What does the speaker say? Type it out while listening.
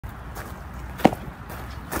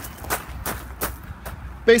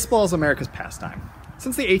Baseball is America's pastime.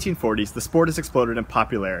 Since the 1840s, the sport has exploded in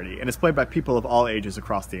popularity and is played by people of all ages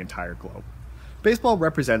across the entire globe. Baseball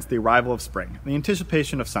represents the arrival of spring and the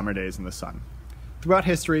anticipation of summer days in the sun. Throughout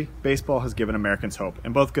history, baseball has given Americans hope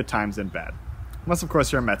in both good times and bad. Unless, of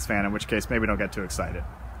course, you're a Mets fan, in which case maybe don't get too excited.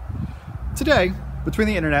 Today, between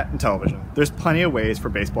the internet and television, there's plenty of ways for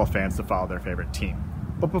baseball fans to follow their favorite team.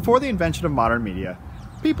 But before the invention of modern media,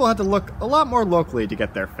 people had to look a lot more locally to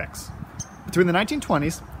get their fix. Between the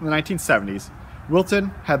 1920s and the 1970s, Wilton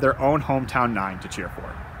had their own hometown nine to cheer for.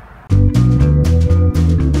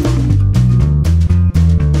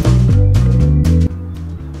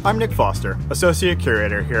 I'm Nick Foster, Associate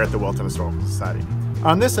Curator here at the Wilton Historical Society.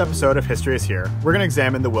 On this episode of History is Here, we're going to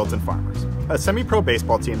examine the Wilton Farmers, a semi-pro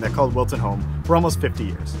baseball team that called Wilton home for almost 50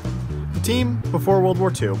 years. The team, before World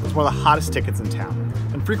War II, was one of the hottest tickets in town,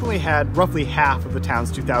 and frequently had roughly half of the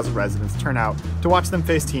town's 2,000 residents turn out to watch them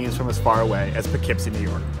face teams from as far away as Poughkeepsie, New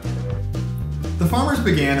York. The Farmers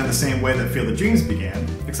began in the same way that Field of Dreams began,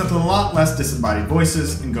 except with a lot less disembodied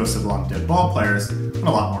voices and ghosts of long-dead ball players, and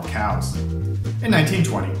a lot more cows. In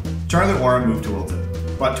 1920, Charlie Orem moved to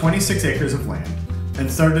Wilton, bought 26 acres of land,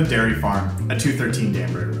 and started a dairy farm at 213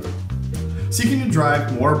 Danbury Road. Seeking to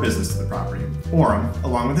drive more business to the property, Orem,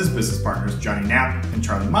 along with his business partners Johnny Knapp and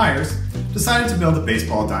Charlie Myers, decided to build a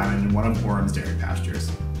baseball diamond in one of Orem's dairy pastures.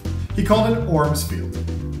 He called it Orem's Field.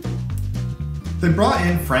 They brought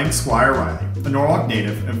in Frank Squire Riley, a Norwalk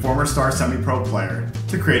native and former star semi-pro player,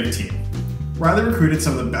 to create a team. Riley recruited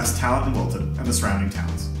some of the best talent in Wilton and the surrounding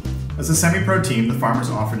towns. As a semi-pro team, the Farmers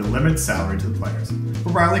offered a limited salary to the players,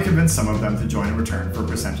 but Riley convinced some of them to join in return for a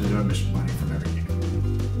percentage of admission money from every game.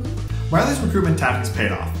 Riley's recruitment tactics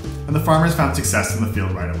paid off, and the Farmers found success in the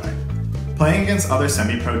field right away. Playing against other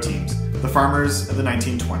semi-pro teams, the Farmers of the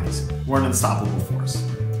 1920s were an unstoppable force.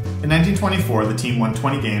 In 1924, the team won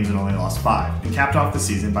 20 games and only lost 5, and capped off the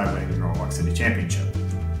season by winning the Norwalk City Championship.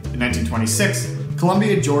 In 1926,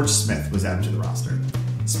 Columbia George Smith was added to the roster.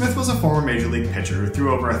 Smith was a former Major League pitcher who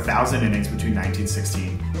threw over 1,000 innings between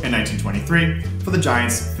 1916 and 1923 for the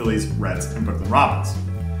Giants, Phillies, Reds, and Brooklyn Robins.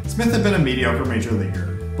 Smith had been a mediocre Major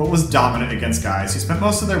Leaguer, but was dominant against guys who spent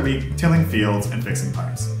most of their week tilling fields and fixing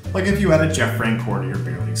pipes, like if you had a Jeff Francoeur or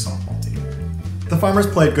beer league softball team. The Farmers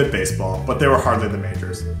played good baseball, but they were hardly the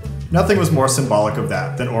majors. Nothing was more symbolic of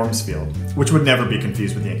that than Orem's Field, which would never be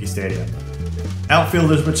confused with Yankee Stadium.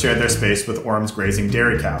 Outfielders would share their space with Orem's grazing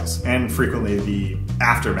dairy cows, and frequently the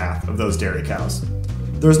aftermath of those dairy cows.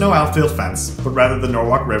 There was no outfield fence, but rather the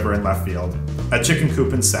Norwalk River in left field, a chicken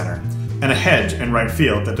coop in center, and a hedge in right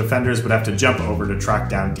field that defenders would have to jump over to track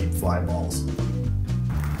down deep fly balls.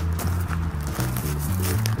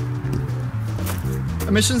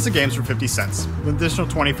 Admissions to games were 50 cents, with an additional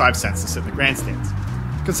 25 cents to sit in the grandstands.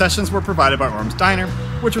 Concessions were provided by Orem's Diner,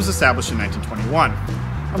 which was established in 1921.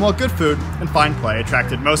 And while good food and fine play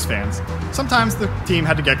attracted most fans, sometimes the team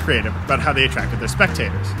had to get creative about how they attracted their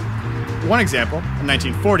spectators. One example, in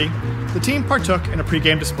 1940, the team partook in a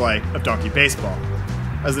pregame display of donkey baseball.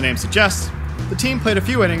 As the name suggests, the team played a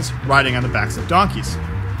few innings riding on the backs of donkeys.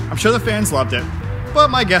 I'm sure the fans loved it, but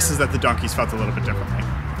my guess is that the donkeys felt a little bit differently.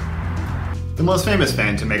 The most famous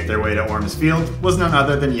fan to make their way to Orem's Field was none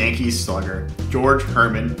other than Yankees slugger George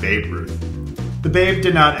Herman Babe Ruth. The Babe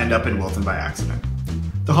did not end up in Wilton by accident.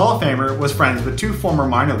 The Hall of Famer was friends with two former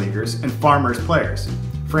minor leaguers and Farmers players,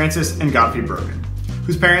 Francis and Godfrey Brogan,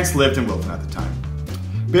 whose parents lived in Wilton at the time.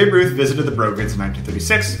 Babe Ruth visited the Brogans in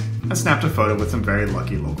 1936 and snapped a photo with some very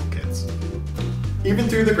lucky local kids. Even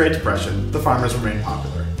through the Great Depression, the Farmers remained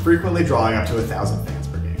popular, frequently drawing up to 1,000 fans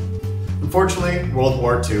per game. Unfortunately, World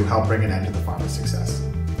War II helped bring an end to the Farmers' success.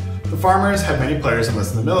 The Farmers had many players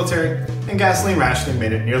enlisted in the military, and gasoline rationing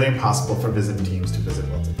made it nearly impossible for visiting teams to visit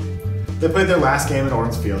Wilton. They played their last game at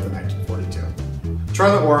Orem's Field in 1942.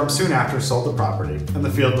 Charlie Orem soon after sold the property, and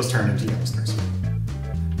the field was turned into youngsters.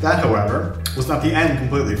 That, however, was not the end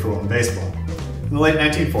completely for Wilton baseball. In the late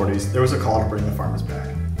 1940s, there was a call to bring the Farmers back.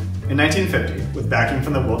 In 1950, with backing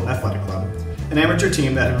from the Wilton Athletic Club, an amateur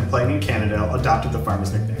team that had been playing in Canada adopted the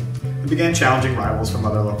Farmers nickname and began challenging rivals from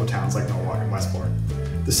other local towns like Norwalk and Westport.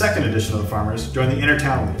 The second edition of the Farmers joined the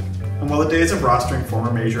Intertown League, and while the days of rostering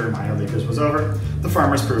former major and minor leaguers was over, the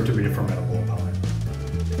Farmers proved to be a formidable opponent.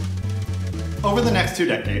 Over the next 2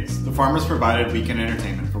 decades, the Farmers provided weekend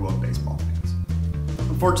entertainment for Wilton baseball fans.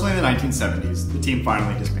 Unfortunately, in the 1970s, the team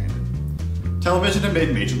finally disbanded. Television had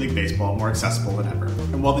made Major League Baseball more accessible than ever,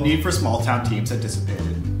 and while the need for small-town teams had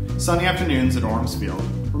dissipated, sunny afternoons at Orem's Field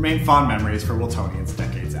remain fond memories for Wiltonians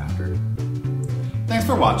decades after. Thanks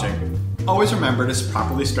for watching. Always remember to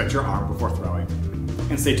properly stretch your arm before throwing,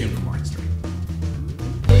 and stay tuned for more.